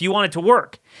deal if you want it to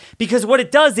work. Because what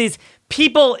it does is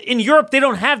people in Europe, they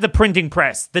don't have the printing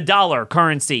press, the dollar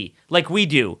currency, like we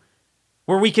do,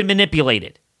 where we can manipulate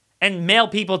it and mail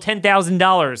people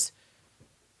 $10,000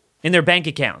 in their bank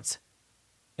accounts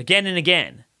again and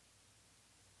again.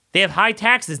 They have high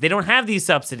taxes. They don't have these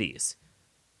subsidies.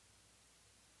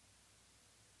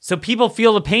 So people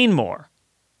feel the pain more.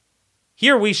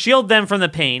 Here, we shield them from the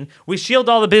pain. We shield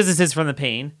all the businesses from the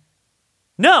pain.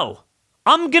 No,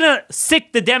 I'm going to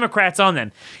sick the Democrats on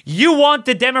them. You want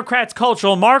the Democrats'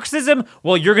 cultural Marxism?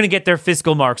 Well, you're going to get their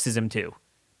fiscal Marxism too.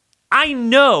 I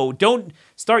know, don't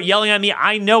start yelling at me.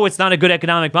 I know it's not a good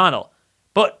economic model.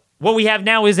 But what we have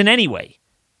now isn't anyway.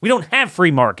 We don't have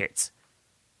free markets.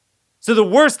 So the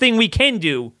worst thing we can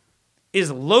do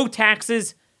is low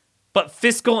taxes, but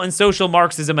fiscal and social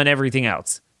Marxism and everything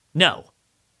else. No.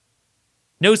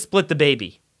 No split the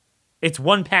baby. It's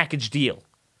one package deal.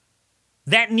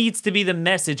 That needs to be the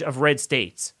message of red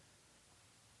states.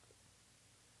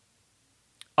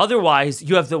 Otherwise,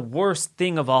 you have the worst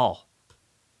thing of all.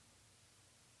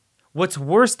 What's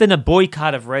worse than a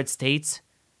boycott of red states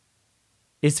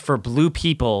is for blue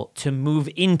people to move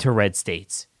into red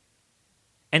states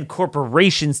and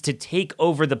corporations to take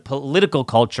over the political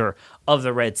culture of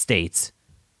the red states.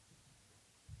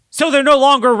 So they're no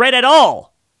longer red at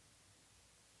all.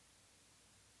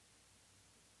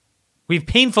 We've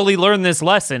painfully learned this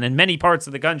lesson in many parts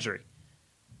of the country.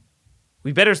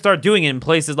 We better start doing it in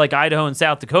places like Idaho and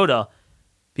South Dakota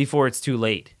before it's too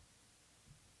late.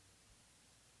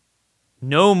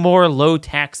 No more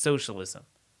low-tax socialism.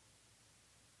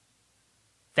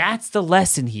 That's the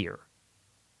lesson here.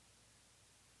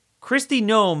 Kristi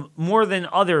Noem, more than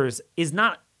others, is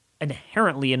not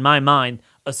inherently, in my mind,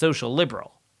 a social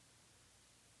liberal.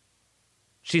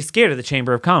 She's scared of the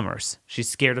Chamber of Commerce. She's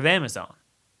scared of Amazon.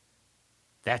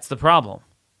 That's the problem.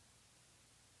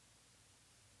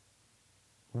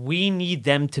 We need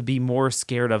them to be more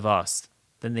scared of us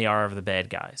than they are of the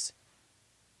bad guys.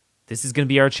 This is going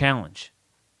to be our challenge.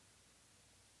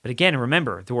 But again,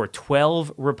 remember, there were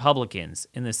 12 Republicans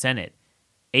in the Senate,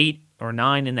 8 or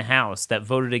 9 in the House that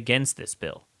voted against this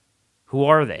bill. Who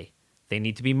are they? They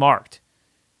need to be marked.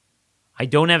 I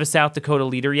don't have a South Dakota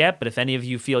leader yet, but if any of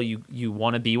you feel you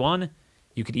want to be one,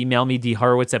 you could email me,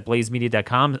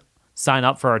 dhorowitz@blazemedia.com. Sign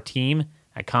up for our team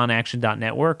at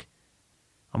conaction.network.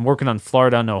 I'm working on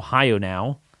Florida and Ohio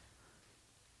now.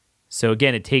 So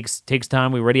again, it takes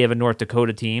time. We already have a North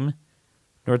Dakota team.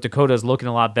 North Dakota is looking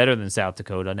a lot better than South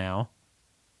Dakota now.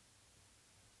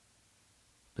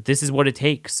 But this is what it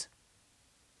takes.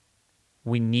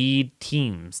 We need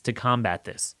teams to combat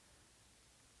this.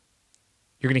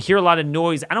 You're going to hear a lot of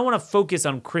noise. I don't want to focus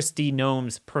on Kristi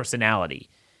Noem's personality.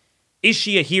 Is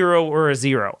she a hero or a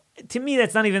zero? To me,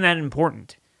 that's not even that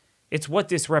important. It's what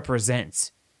this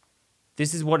represents.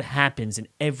 This is what happens in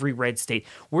every red state.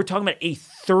 We're talking about a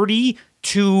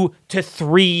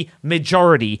 32-3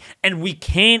 majority, and we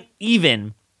can't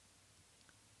even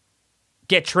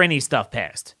get tranny stuff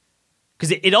passed.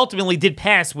 Because it ultimately did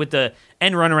pass with the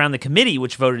end run around the committee,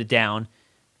 which voted it down.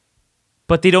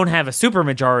 but they don't have a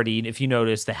supermajority, if you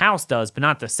notice. The House does, but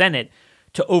not the Senate,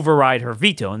 to override her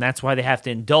veto, and that's why they have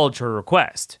to indulge her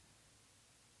request.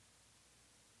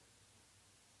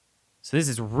 So this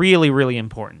is really, really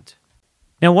important.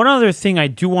 Now, one other thing I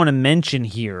do want to mention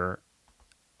here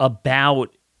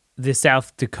about the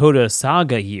South Dakota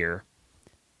saga here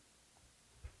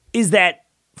is that,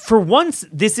 for once,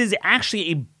 this is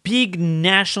actually a big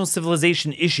national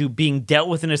civilization issue being dealt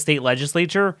with in a state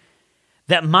legislature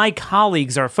that my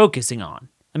colleagues are focusing on.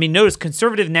 I mean, notice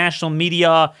conservative national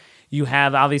media, you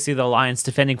have obviously the Alliance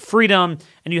Defending Freedom,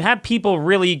 and you have people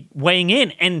really weighing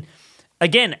in. And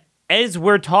again, as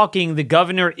we're talking, the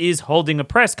governor is holding a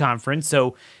press conference.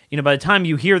 So, by the time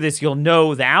you hear this, you'll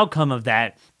know the outcome of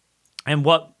that and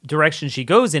what direction she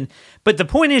goes in. But the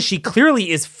point is, she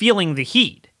clearly is feeling the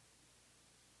heat.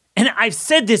 And I've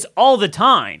said this all the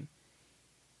time.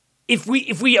 If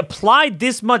we applied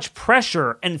this much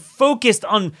pressure and focused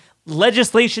on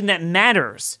legislation that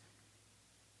matters,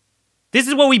 this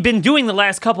is what we've been doing the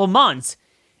last couple months,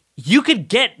 you could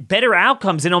get better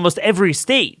outcomes in almost every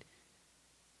state.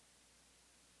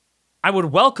 I would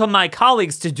welcome my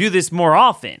colleagues to do this more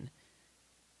often.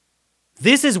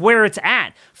 This is where it's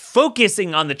at.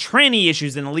 Focusing on the tranny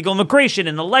issues and illegal immigration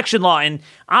and election law and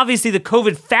obviously the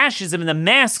COVID fascism and the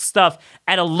mask stuff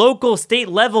at a local state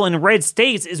level in red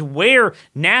states is where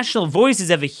national voices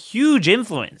have a huge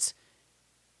influence.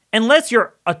 Unless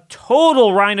you're a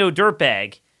total rhino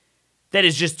dirtbag that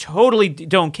is just totally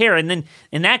don't care. And then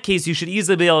in that case, you should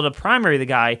easily be able to primary the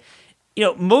guy.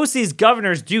 Most of these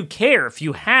governors do care. If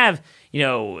you have,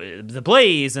 the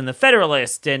Blaze and the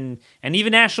Federalist and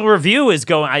even National Review is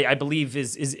going, I believe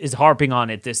is harping on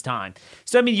it this time.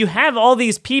 So, I mean, you have all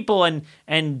these people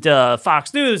and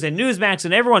Fox News and Newsmax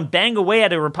and everyone bang away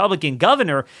at a Republican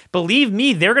governor. Believe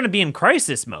me, they're going to be in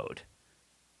crisis mode.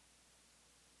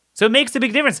 So it makes a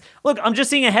big difference. Look, I'm just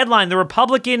seeing a headline. The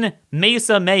Republican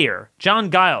Mesa mayor,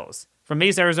 John Giles from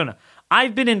Mesa, Arizona.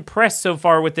 I've been impressed so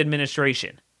far with the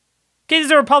administration. Okay, this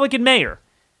is a Republican mayor.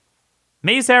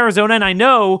 Mesa, Arizona, and I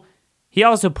know he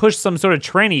also pushed some sort of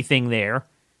tranny thing there.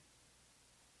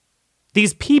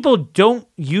 These people don't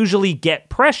usually get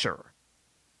pressure.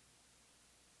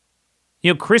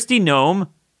 Kristi Noem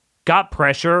got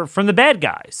pressure from the bad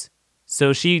guys.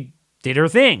 So she did her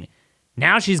thing.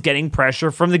 Now she's getting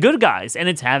pressure from the good guys, and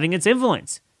it's having its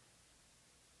influence.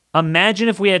 Imagine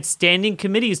if we had standing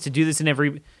committees to do this in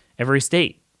every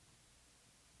state.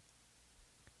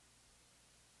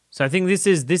 So I think this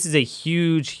is a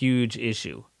huge, huge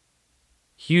issue.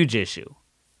 Huge issue.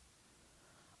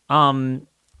 Wanted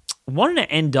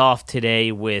to end off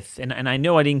today with, and I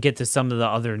know I didn't get to some of the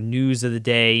other news of the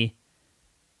day.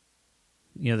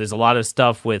 There's a lot of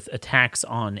stuff with attacks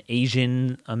on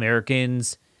Asian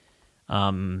Americans.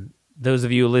 Those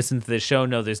of you who listen to the show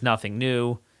know there's nothing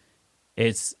new.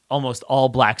 It's almost all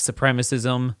black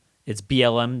supremacism. It's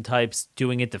BLM types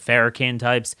doing it, the Farrakhan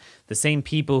types. The same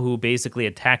people who basically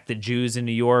attacked the Jews in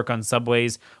New York on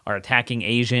subways are attacking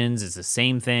Asians. It's the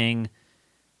same thing.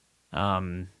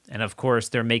 And of course,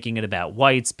 they're making it about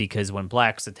whites because when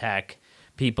blacks attack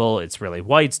people, it's really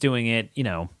whites doing it,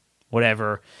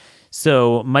 whatever.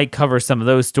 So might cover some of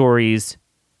those stories.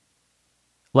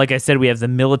 Like I said, we have the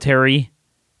military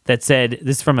that said,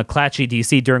 this is from McClatchy,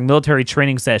 D.C., during military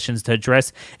training sessions to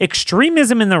address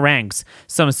extremism in the ranks,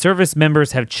 some service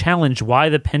members have challenged why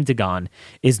the Pentagon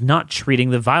is not treating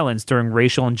the violence during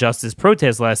racial injustice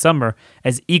protests last summer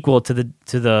as equal to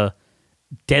the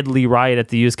deadly riot at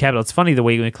the U.S. Capitol. It's funny the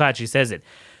way McClatchy says it.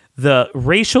 The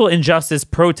racial injustice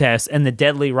protests and the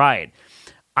deadly riot.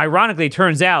 Ironically, it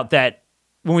turns out that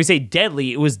when we say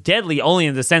deadly, it was deadly only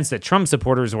in the sense that Trump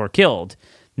supporters were killed.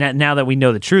 Now that we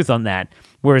know the truth on that,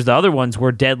 whereas the other ones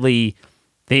were deadly,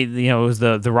 it was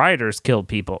the rioters killed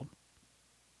people.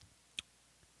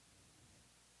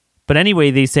 But anyway,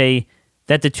 they say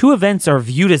that the two events are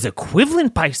viewed as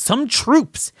equivalent by some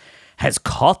troops has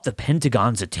caught the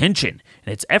Pentagon's attention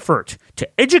in its effort to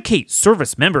educate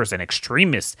service members and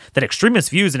extremists that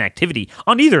extremist views and activity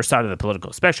on either side of the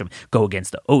political spectrum go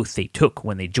against the oath they took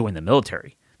when they joined the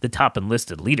military, the top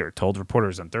enlisted leader told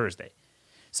reporters on Thursday.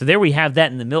 So there we have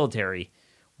that in the military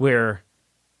where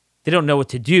they don't know what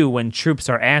to do when troops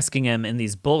are asking them in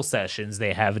these bull sessions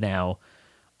they have now,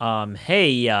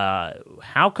 hey,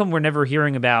 how come we're never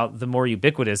hearing about the more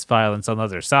ubiquitous violence on the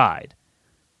other side?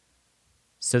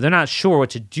 So they're not sure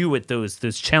what to do with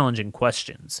those challenging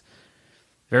questions.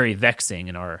 Very vexing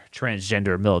in our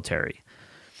transgender military.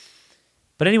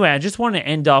 But anyway, I just want to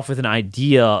end off with an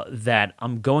idea that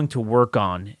I'm going to work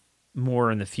on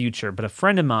more in the future. But a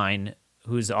friend of mine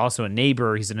who's also a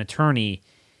neighbor, he's an attorney,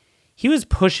 he was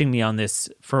pushing me on this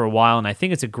for a while, and I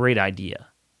think it's a great idea.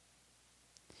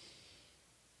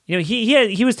 You know,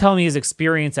 he was telling me his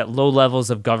experience at low levels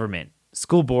of government,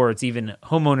 school boards, even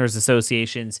homeowners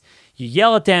associations. You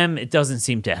yell at them, it doesn't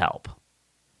seem to help.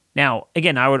 Now,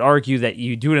 again, I would argue that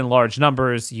you do it in large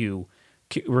numbers, you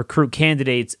recruit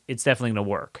candidates, it's definitely going to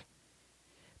work.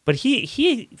 But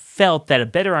he felt that a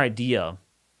better idea,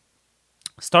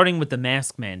 starting with the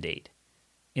mask mandate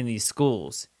in these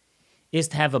schools, is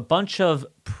to have a bunch of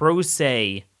pro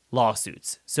se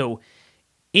lawsuits. So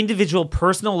individual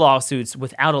personal lawsuits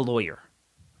without a lawyer.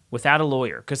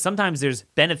 Because sometimes there's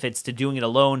benefits to doing it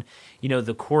alone. You know,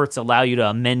 the courts allow you to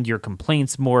amend your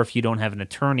complaints more if you don't have an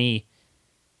attorney.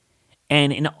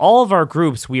 And in all of our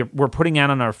groups, we're putting out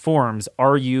on our forums,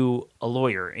 are you a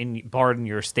lawyer barred in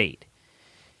your state?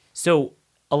 So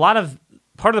part of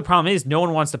the problem is no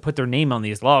one wants to put their name on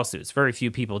these lawsuits. Very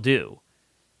few people do.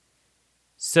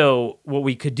 So what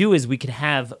we could do is we could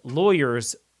have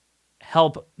lawyers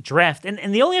help draft, and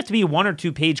they only have to be 1 or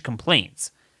 2 page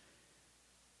complaints.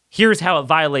 Here's how it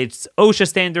violates OSHA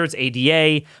standards,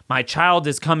 ADA. My child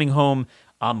is coming home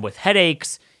with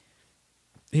headaches.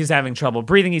 He's having trouble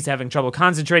breathing. He's having trouble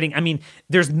concentrating. I mean,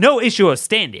 there's no issue of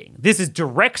standing. This is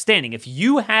direct standing. If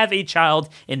you have a child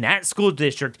in that school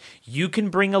district, you can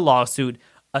bring a lawsuit,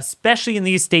 especially in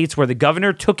these states where the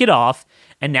governor took it off,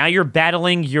 and now you're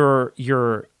battling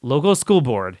your local school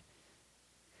board.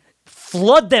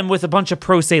 Flood them with a bunch of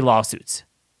pro se lawsuits.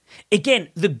 Again,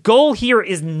 the goal here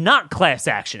is not class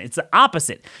action. It's the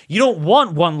opposite. You don't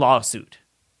want one lawsuit.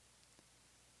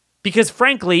 Because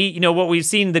frankly, you know, what we've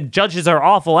seen, the judges are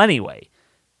awful anyway.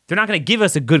 They're not going to give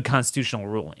us a good constitutional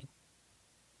ruling.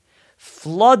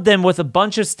 Flood them with a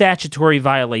bunch of statutory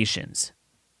violations.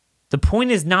 The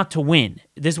point is not to win.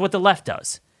 This is what the left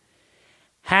does.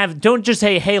 Don't just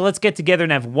say, hey, let's get together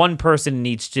and have one person in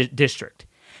each district.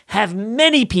 Have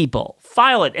many people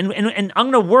file it, and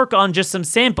I'm going to work on just some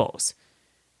samples.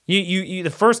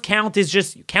 The first count is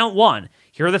just count 1.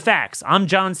 Here are the facts. I'm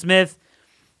John Smith.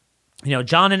 You know,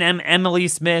 John and Emily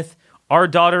Smith. Our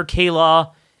daughter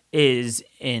Kayla is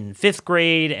in 5th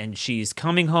grade, and she's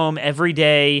coming home every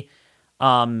day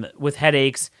with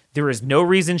headaches. There is no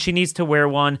reason she needs to wear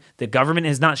one. The government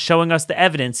is not showing us the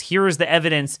evidence. Here is the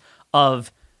evidence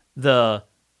of the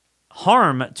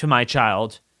harm to my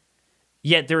child.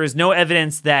 Yet there is no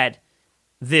evidence that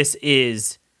this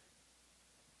is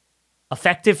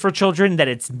effective for children, that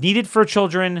it's needed for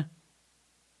children.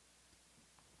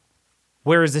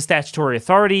 Where is the statutory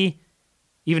authority?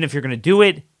 Even if you're going to do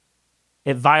it,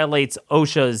 it violates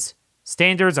OSHA's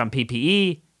standards on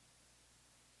PPE.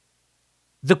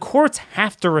 The courts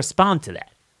have to respond to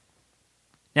that.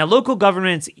 Now, local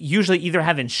governments usually either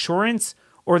have insurance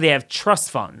or they have trust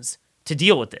funds to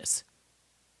deal with this.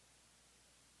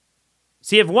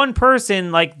 So you have one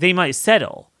person, like, they might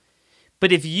settle.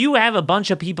 But if you have a bunch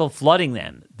of people flooding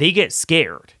them, they get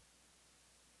scared.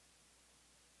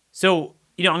 So,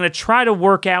 you know, I'm going to try to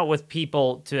work out with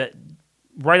people to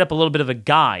write up a little bit of a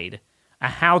guide, a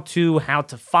how to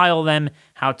file them,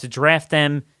 how to draft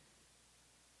them.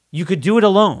 You could do it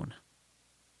alone.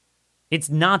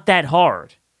 It's not that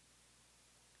hard.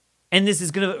 And this is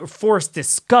going to force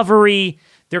discovery.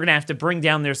 They're going to have to bring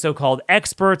down their so-called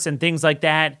experts and things like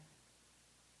that.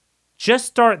 Just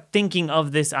start thinking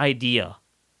of this idea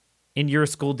in your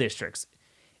school districts.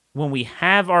 When we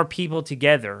have our people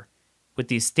together with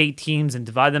these state teams and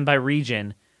divide them by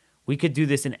region, we could do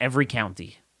this in every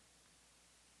county.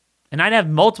 And I'd have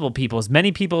multiple people, as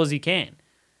many people as you can.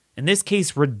 In this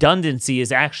case, redundancy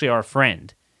is actually our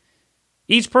friend.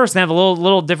 Each person have a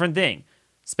little different thing,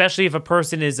 especially if a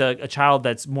person is a child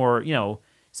that's more, you know,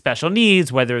 special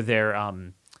needs, whether they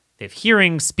have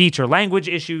hearing, speech, or language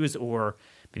issues, or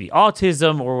maybe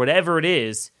autism or whatever it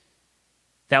is.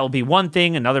 That will be one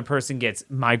thing. Another person gets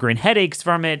migraine headaches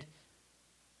from it.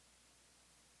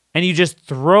 And you just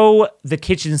throw the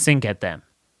kitchen sink at them.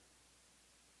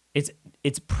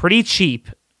 It's pretty cheap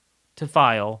to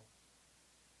file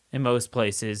in most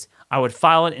places. I would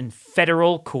file it in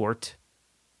federal court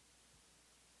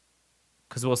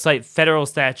because we'll cite federal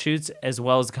statutes as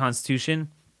well as the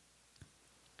Constitution.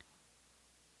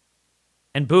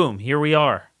 And boom, here we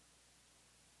are.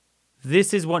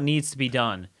 This is what needs to be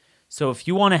done. So if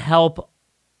you want to help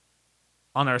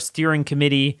on our steering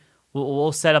committee,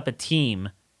 we'll set up a team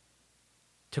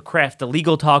to craft the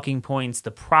legal talking points,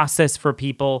 the process for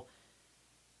people,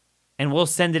 and we'll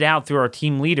send it out through our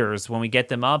team leaders when we get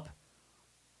them up.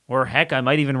 Or heck, I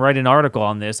might even write an article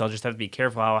on this. I'll just have to be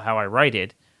careful how I write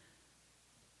it.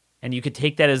 And you could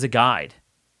take that as a guide.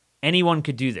 Anyone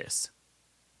could do this.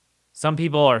 Some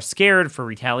people are scared for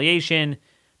retaliation,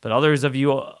 but others of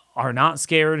you are not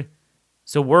scared,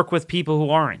 so work with people who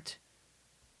aren't.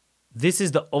 This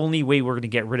is the only way we're going to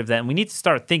get rid of that, and we need to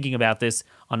start thinking about this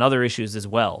on other issues as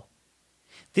well.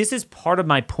 This is part of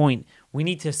my point. We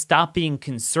need to stop being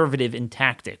conservative in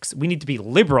tactics. We need to be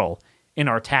liberal in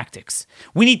our tactics.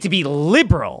 We need to be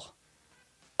liberal,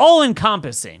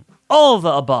 all-encompassing, all of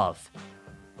the above,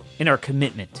 in our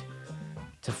commitment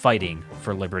to fighting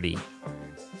for liberty.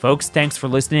 Folks, thanks for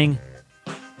listening.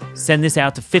 Send this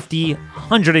out to 50,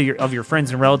 100 of your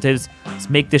friends and relatives. Let's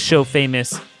make this show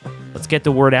famous. Let's get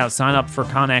the word out. Sign up for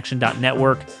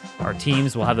conaction.network. Our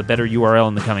teams will have a better URL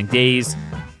in the coming days.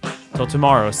 Till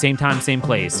tomorrow, same time, same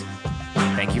place.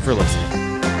 Thank you for listening.